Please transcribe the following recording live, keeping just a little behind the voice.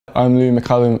I'm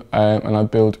McCallum and I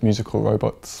build musical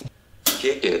robots.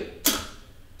 Kick it.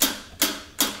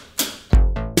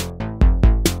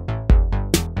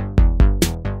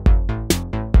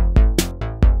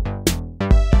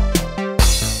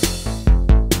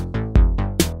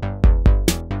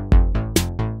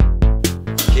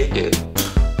 Kick it.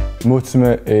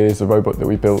 Mortimer is a robot that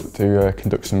we built to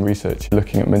conduct some research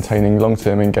looking at maintaining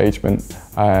long-term engagement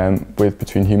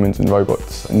between humans and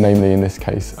robots. Namely, in this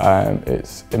case,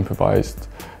 it's improvised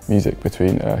music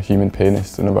between a human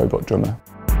pianist and a robot drummer.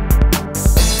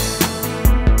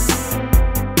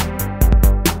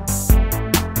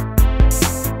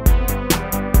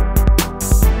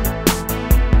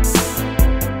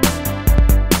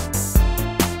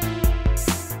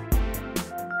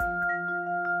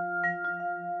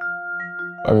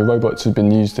 Robots have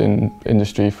been used in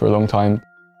industry for a long time.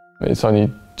 It's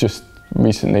only just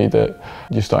recently that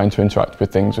you're starting to interact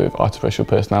with things with artificial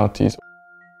personalities.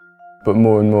 But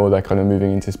more and more they're kind of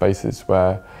moving into spaces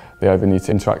where they either need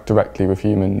to interact directly with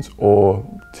humans or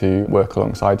to work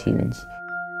alongside humans.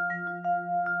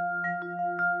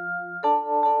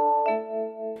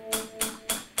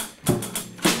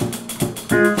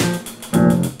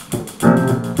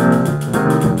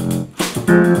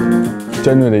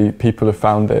 Generally, people have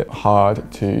found it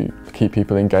hard to keep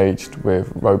people engaged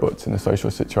with robots in a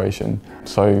social situation.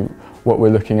 So what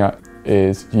we're looking at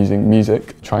is using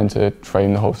music, trying to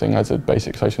frame the whole thing as a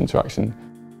basic social interaction,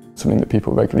 something that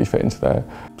people regularly fit into their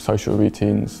social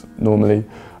routines. Normally,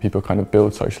 people kind of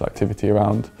build social activity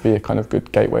around, be a kind of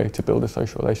good gateway to build a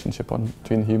social relationship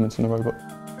between the humans and the robot.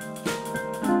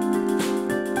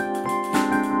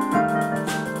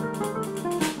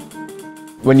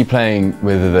 When you're playing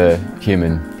with other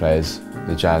human players,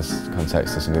 the jazz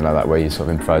context or something like that, where you're sort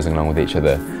of improvising along with each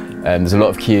other, there's a lot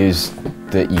of cues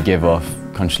that you give off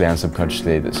consciously and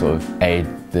subconsciously that sort of aid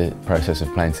the process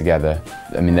of playing together.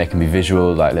 I mean, they can be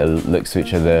visual, like little looks to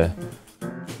each other,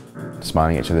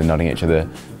 smiling at each other, nodding at each other.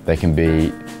 They can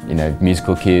be, you know,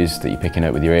 musical cues that you're picking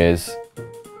up with your ears.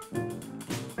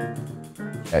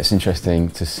 It's interesting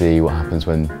to see what happens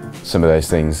when some of those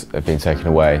things have been taken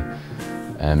away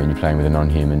and you're playing with a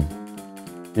non-human.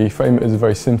 You frame it as a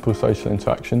very simple social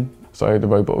interaction. So the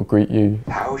robot will greet you.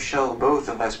 How shall both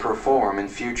of us perform in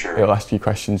future? It'll ask you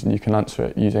questions and you can answer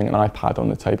it using an iPad on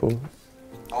the table.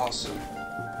 Awesome.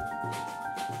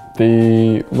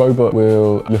 The robot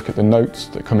will look at the notes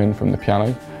that come in from the piano.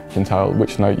 You can tell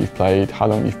which note you've played, how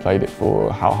long you've played it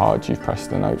for, how hard you've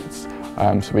pressed the notes.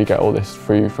 So we get all this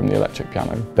through from the electric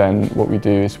piano. Then what we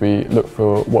do is we look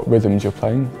for what rhythms you're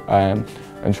playing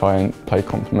and try and play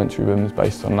complementary rhythms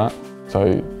based on that.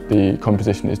 So the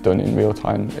composition is done in real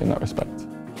time in that respect.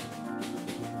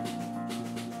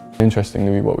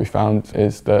 Interestingly, what we found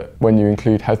is that when you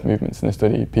include head movements in the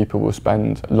study, people will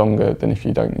spend longer than if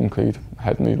you don't include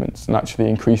head movements, and actually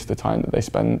increase the time that they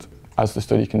spend as the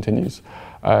study continues,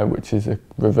 which is a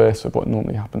reverse of what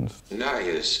normally happens.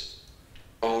 Nice.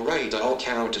 All right, I'll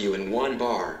count you in 1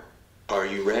 bar. Are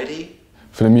you ready?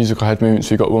 For the musical head movements,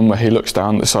 we've got one where he looks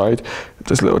down the side,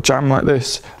 does a little jam like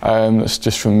this. That's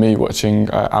just from me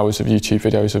watching hours of YouTube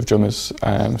videos of drummers,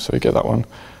 so we get that one.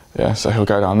 Yeah, so he'll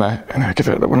go down there and he'll give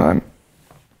it that one.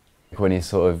 When he's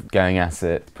sort of going at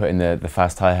it, putting the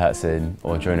fast hi-hats in,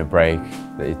 or during a break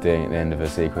that he's doing at the end of a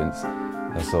sequence,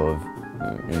 they're sort of,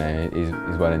 you know,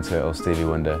 he's well into it, or Stevie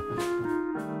Wonder.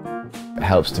 It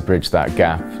helps to bridge that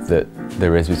gap that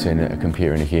there is between a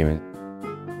computer and a human.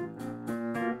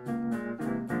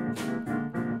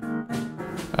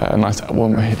 A nice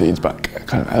one where he leans back,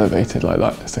 kind of elevated like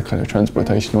that. It's a kind of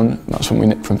transportation one. And that's one we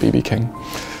nicked from B.B. King.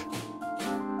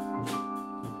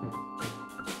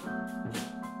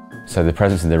 So the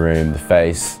presence in the room, the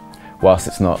face, whilst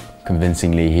it's not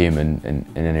convincingly human in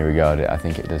any regard, I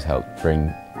think it does help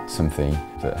bring something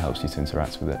that helps you to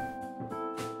interact with it.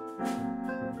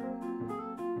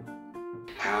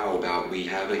 How about we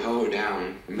have a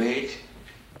hoedown, mate?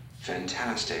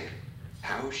 Fantastic.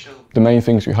 The main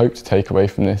things we hope to take away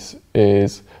from this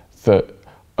is that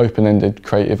open-ended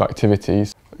creative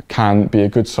activities can be a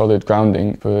good solid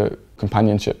grounding for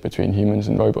companionship between humans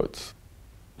and robots.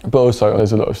 But also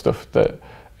there's a lot of stuff that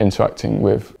interacting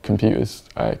with computers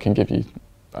can give you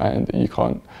and that you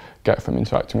can't get from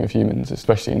interacting with humans,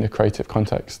 especially in the creative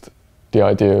context. The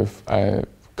idea of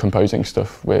composing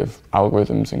stuff with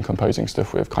algorithms and composing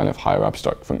stuff with kind of higher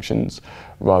abstract functions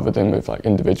rather than with like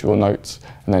individual notes,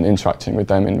 and then interacting with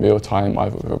them in real time,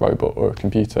 either with a robot or a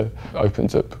computer,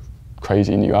 opens up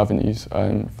crazy new avenues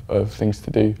of things to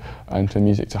do and for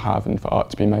music to have and for art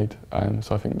to be made.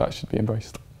 So I think that should be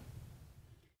embraced.